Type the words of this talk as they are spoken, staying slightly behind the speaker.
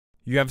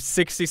You have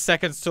 60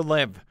 seconds to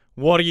live.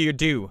 What do you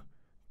do?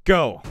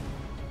 Go.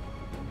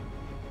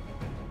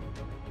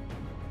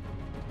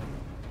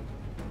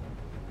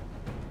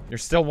 You're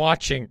still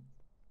watching.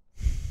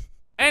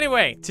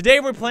 Anyway, today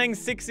we're playing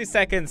 60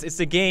 seconds. It's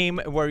a game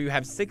where you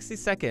have 60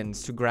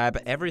 seconds to grab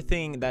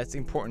everything that's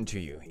important to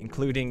you,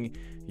 including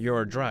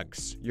your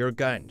drugs, your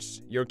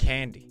guns, your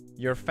candy,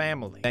 your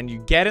family. And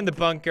you get in the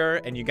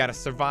bunker and you gotta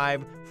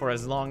survive for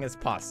as long as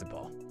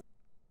possible.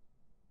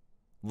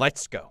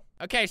 Let's go.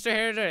 Okay, so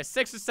here it is.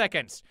 60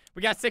 seconds.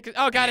 We got 6.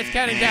 Oh god, it's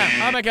counting down.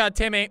 Oh my god,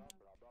 Timmy.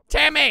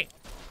 Timmy!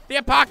 The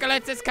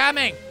apocalypse is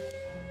coming!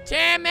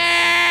 Timmy!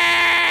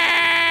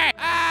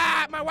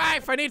 Ah, my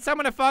wife! I need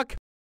someone to fuck.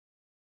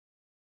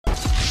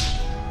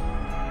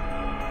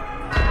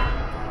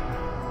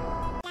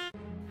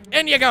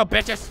 In you go,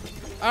 bitches.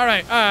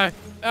 Alright, an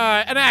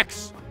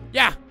axe.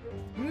 Yeah.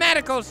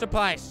 Medical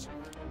supplies.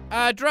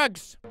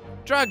 Drugs.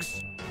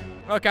 Drugs.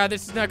 Oh god,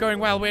 this is not going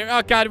well.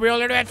 Oh god, we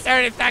only have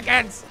 30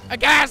 seconds. A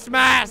gas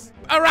mask.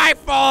 A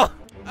rifle.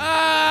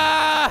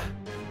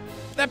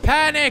 The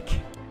panic.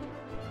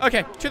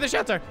 Okay, to the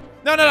shelter.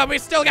 No, we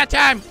still got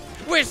time.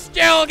 We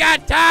still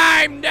got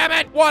time, damn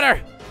it.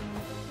 Water.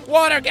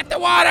 Water, get the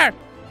water.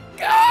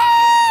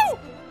 Go!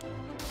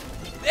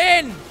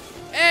 In,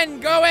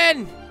 go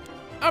in.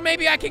 Or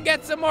maybe I can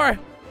get some more.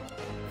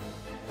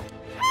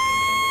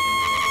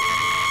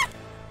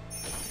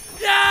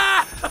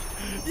 Yeah!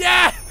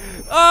 Yeah!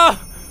 Oh!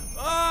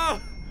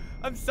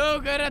 I'm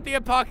so good at the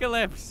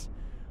apocalypse.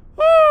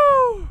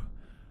 Woo!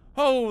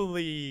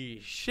 Holy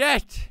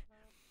shit.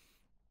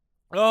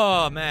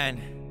 Oh, man.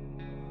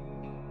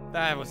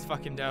 That was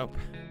fucking dope.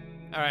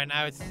 Alright,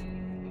 now it's...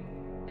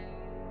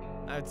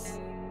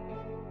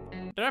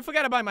 Did I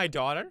forget about my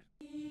daughter?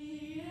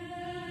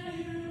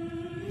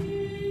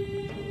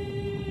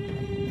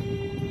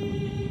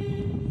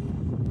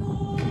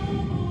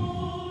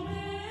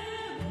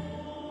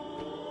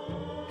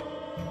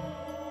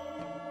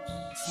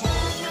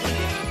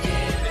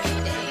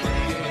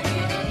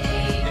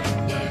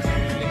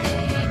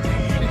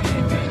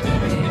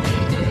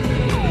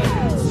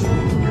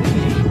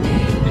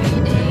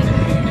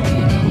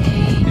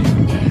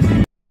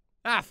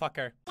 Ah,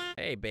 fucker.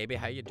 Hey, baby,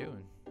 how you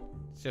doing?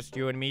 It's just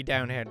you and me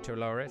down here,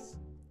 Dolores.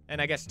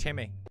 And I guess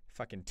Timmy.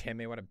 Fucking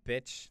Timmy, what a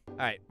bitch.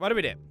 Alright, what do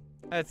we do?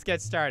 Let's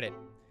get started.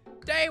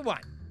 Day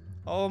 1.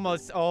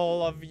 Almost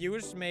all of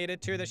yous made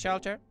it to the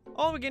shelter.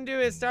 All we can do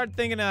is start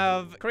thinking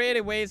of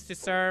creative ways to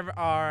serve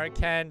our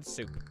canned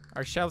soup.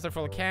 Our shelves are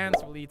full of cans.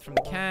 We'll eat from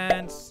the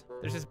cans.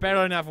 There's just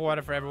barely enough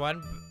water for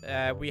everyone.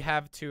 We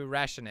have to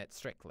ration it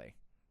strictly.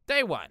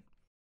 Day 1.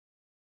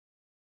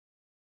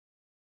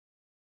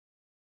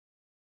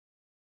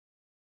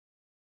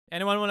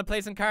 Anyone want to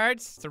play some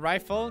cards? It's a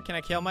rifle. Can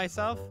I kill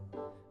myself?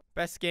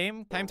 Best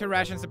game. Time to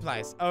ration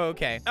supplies. Oh,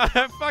 okay.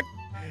 Fuck.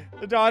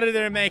 The daughter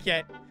didn't make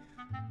it.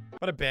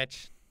 What a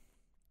bitch.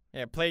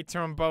 Yeah, play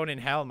trombone in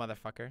hell,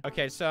 motherfucker.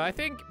 Okay, so I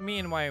think me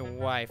and my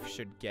wife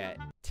should get.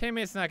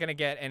 Timmy's not gonna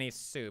get any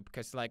soup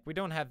because, like, we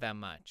don't have that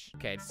much.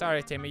 Okay,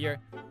 sorry, Timmy.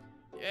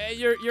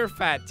 You're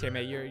fat,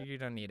 Timmy. You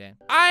don't need it.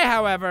 I,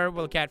 however,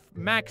 will get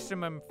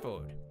maximum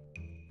food.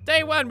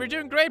 Day 1. We're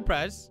doing great,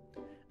 bros.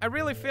 I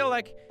really feel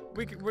like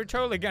we're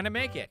totally gonna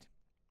make it.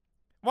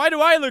 Why do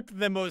I look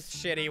the most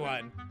shitty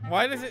one?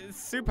 Why does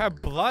soup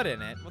have blood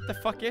in it? What the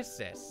fuck is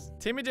this?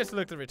 Timmy just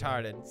looked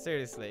retarded.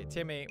 Seriously,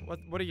 Timmy,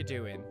 what are you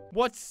doing?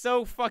 What's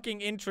so fucking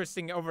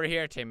interesting over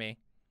here, Timmy?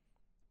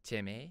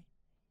 Timmy?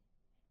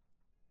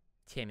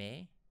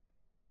 Timmy?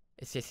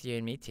 It's just you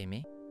and me,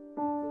 Timmy.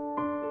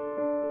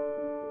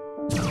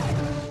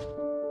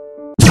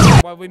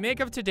 What we make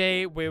of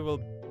today,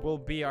 will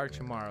be our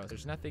tomorrow.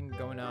 There's nothing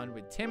going on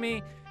with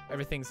Timmy.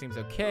 Everything seems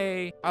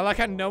okay. I like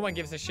how no one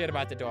gives a shit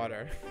about the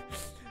daughter.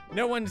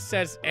 No one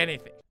says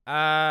anything.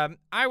 I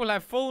will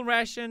have full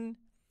ration.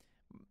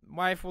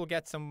 Wife will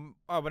get some...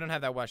 Oh, we don't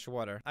have that much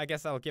water. I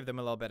guess I'll give them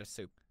a little bit of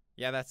soup.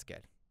 Yeah, that's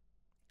good.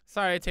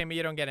 Sorry, Timmy,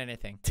 you don't get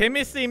anything.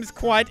 Timmy seems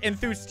quite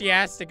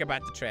enthusiastic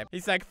about the trip.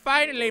 He's like,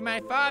 finally,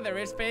 my father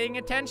is paying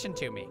attention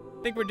to me.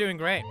 I think we're doing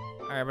great.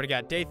 All right, what do we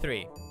got? Day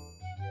 3.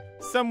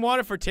 Some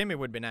water for Timmy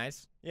would be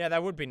nice. Yeah,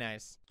 that would be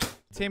nice.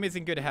 Timmy's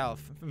in good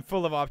health and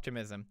full of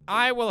optimism.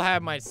 I will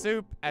have my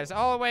soup, as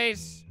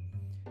always,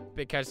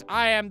 because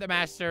I am the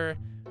master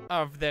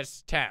of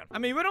this town. I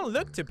mean, we don't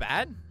look too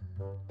bad.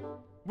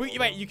 Wait,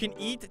 you can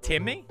eat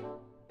Timmy?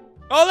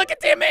 Oh, look at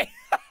Timmy!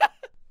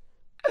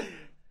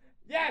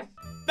 Yes!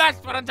 That's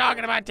what I'm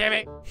talking about,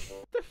 Timmy!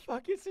 What the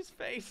fuck is his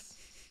face?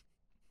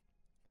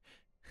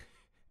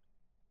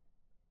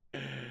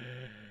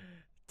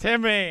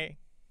 Timmy!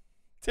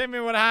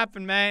 Timmy, what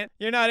happened, man?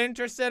 You're not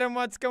interested in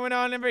what's going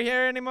on over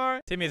here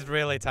anymore? Timmy's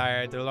really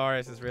tired.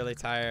 Dolores is really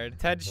tired.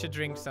 Ted should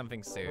drink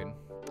something soon.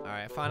 All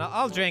right, fine.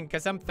 I'll drink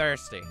because I'm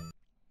thirsty.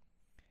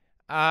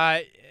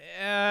 Day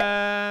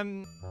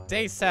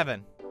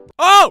 7.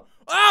 Oh!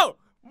 Oh!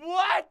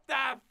 What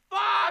the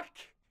fuck?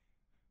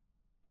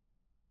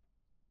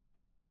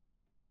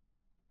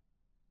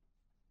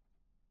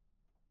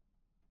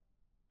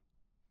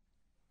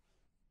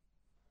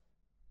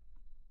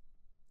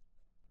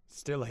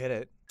 Still hit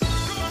it.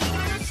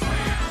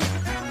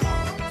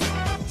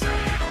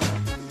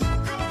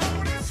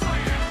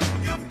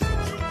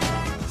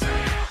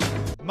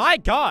 My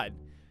God,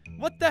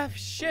 what the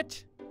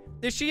shit?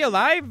 Is she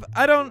alive?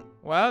 I don't...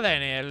 Well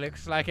then, it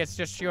looks like it's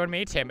just you and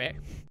me, Timmy.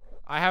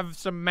 I have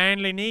some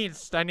manly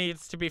needs that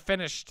needs to be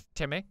finished,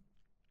 Timmy.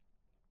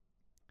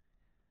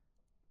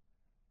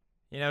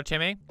 You know,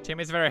 Timmy?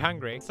 Timmy's very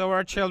hungry. So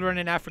are children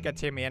in Africa,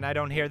 Timmy, and I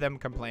don't hear them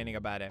complaining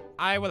about it.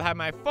 I will have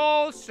my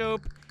full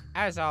soup,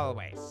 as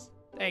always.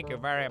 Thank you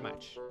very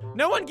much.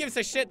 No one gives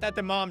a shit that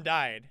the mom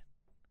died.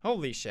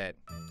 Holy shit.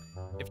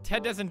 If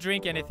Ted doesn't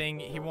drink anything,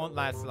 he won't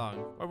last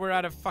long. Or we're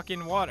out of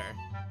fucking water.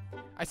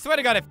 I swear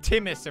to God if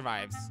Timmy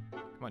survives.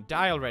 Come on,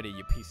 die already,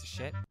 you piece of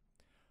shit.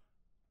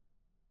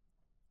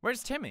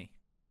 Where's Timmy?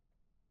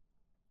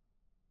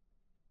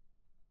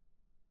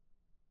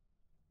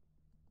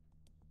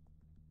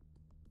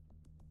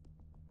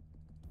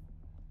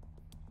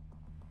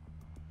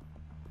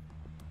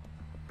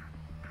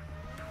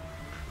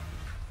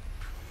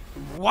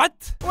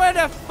 What? Where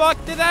the fuck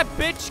did that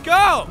bitch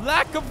go?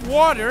 Lack of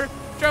water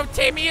drove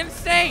Timmy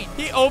insane.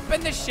 He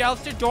opened the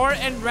shelter door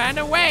and ran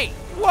away.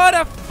 What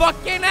a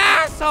fucking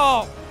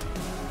asshole!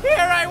 Here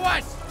I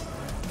was,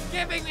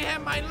 giving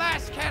him my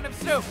last can of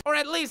soup, or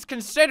at least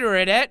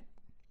considering it.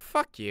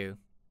 Fuck you.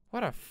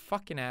 What a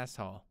fucking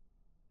asshole.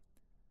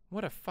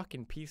 What a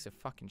fucking piece of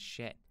fucking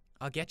shit.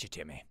 I'll get you,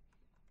 Timmy.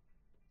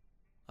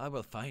 I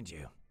will find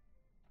you.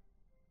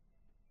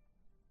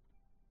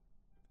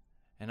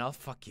 And I'll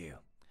fuck you.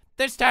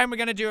 This time we're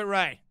gonna do it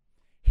right.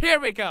 Here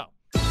we go.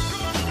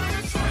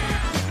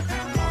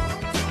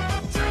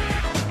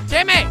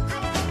 Timmy!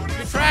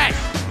 You're trash!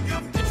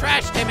 You're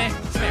trash, Timmy!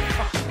 Come here,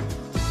 fuck.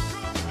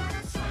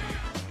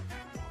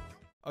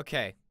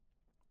 Okay.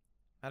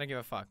 I don't give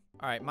a fuck.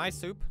 Alright, my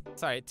soup.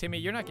 Sorry, Timmy,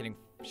 you're not getting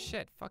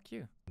shit. Fuck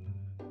you.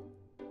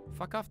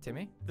 Fuck off,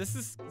 Timmy. This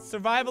is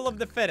survival of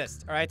the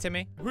fittest. Alright,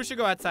 Timmy? Who should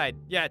go outside?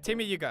 Yeah,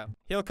 Timmy, you go.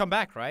 He'll come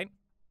back, right?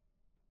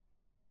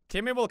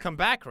 Timmy will come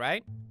back,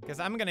 right? Because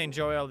I'm gonna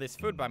enjoy all this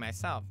food by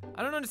myself.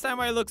 I don't understand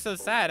why I look so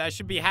sad. I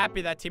should be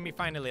happy that Timmy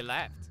finally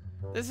left.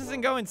 This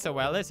isn't going so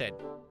well, is it?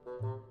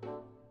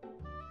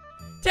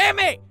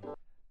 Timmy!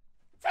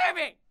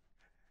 Timmy!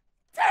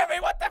 Timmy,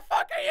 what the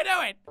fuck are you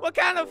doing? What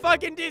kind of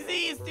fucking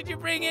disease did you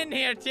bring in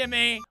here,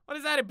 Timmy? What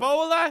is that,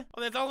 Ebola? Well,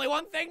 there's only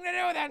one thing to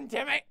do then,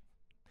 Timmy. I'm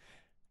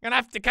gonna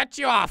have to cut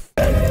you off.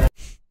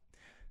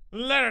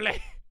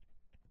 Literally.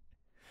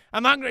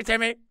 I'm hungry,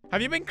 Timmy.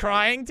 Have you been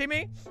crying,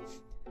 Timmy?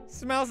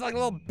 Smells like a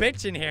little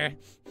bitch in here.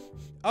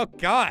 Oh,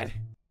 God.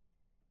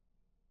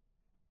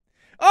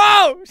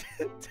 Oh!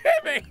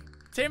 Timmy!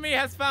 Timmy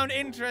has found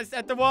interest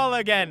at the wall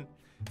again.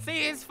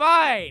 See, he's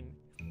fine.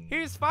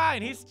 He's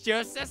fine. He's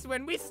just as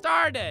when we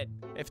started.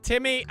 If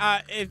Timmy,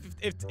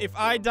 if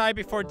I die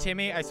before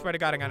Timmy, I swear to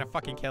God, I'm gonna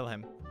fucking kill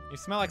him. You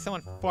smell like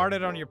someone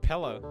farted on your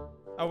pillow.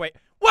 Oh, wait.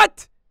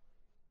 What?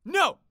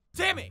 No!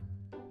 Timmy!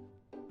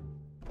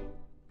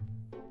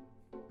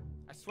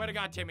 I swear to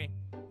God, Timmy.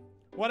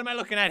 What am I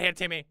looking at here,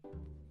 Timmy?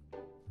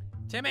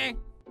 Timmy?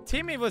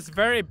 Timmy was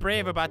very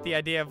brave about the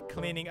idea of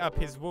cleaning up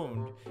his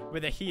wound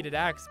with a heated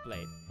axe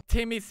blade.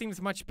 Timmy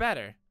seems much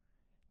better.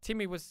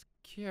 Timmy was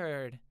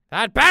cured.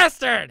 That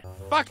bastard!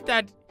 Fuck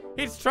that!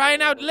 He's trying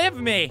to outlive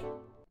me!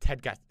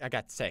 I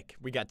got sick.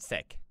 We got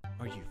sick.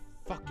 Are you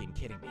fucking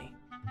kidding me?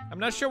 I'm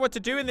not sure what to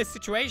do in this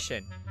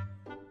situation.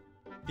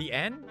 The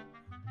end?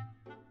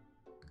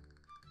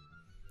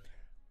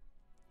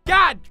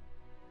 God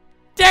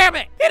damn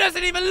it! He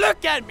doesn't even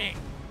look at me!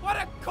 What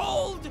a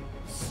cold,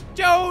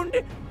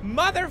 stoned,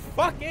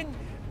 motherfucking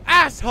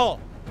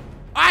asshole!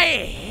 I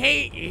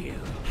hate you!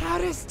 How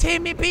does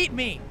Timmy beat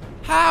me?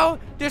 How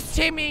does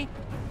Timmy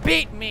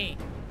beat me?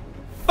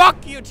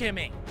 Fuck you,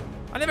 Timmy!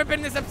 I've never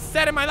been this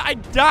upset in my life. I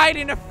died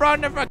in the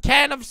front of a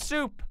can of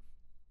soup.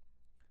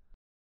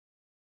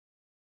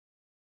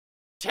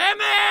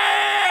 Timmy!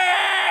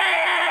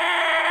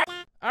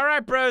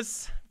 Alright,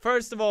 bros.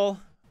 First of all,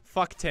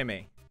 fuck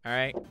Timmy.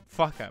 Alright?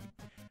 Fuck him.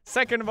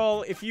 Second of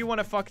all, if you want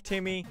to fuck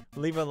Timmy,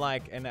 leave a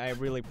like, and I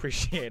really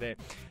appreciate it.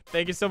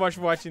 Thank you so much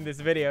for watching this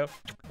video.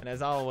 And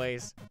as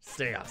always,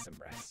 stay awesome,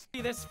 bros.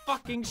 See this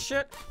fucking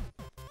shit?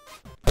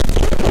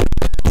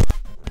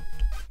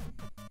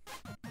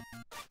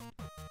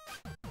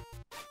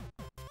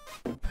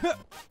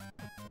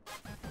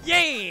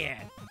 Yeah!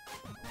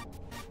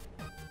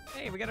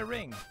 Hey, we got a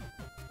ring.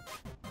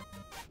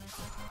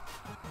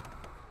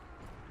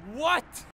 What?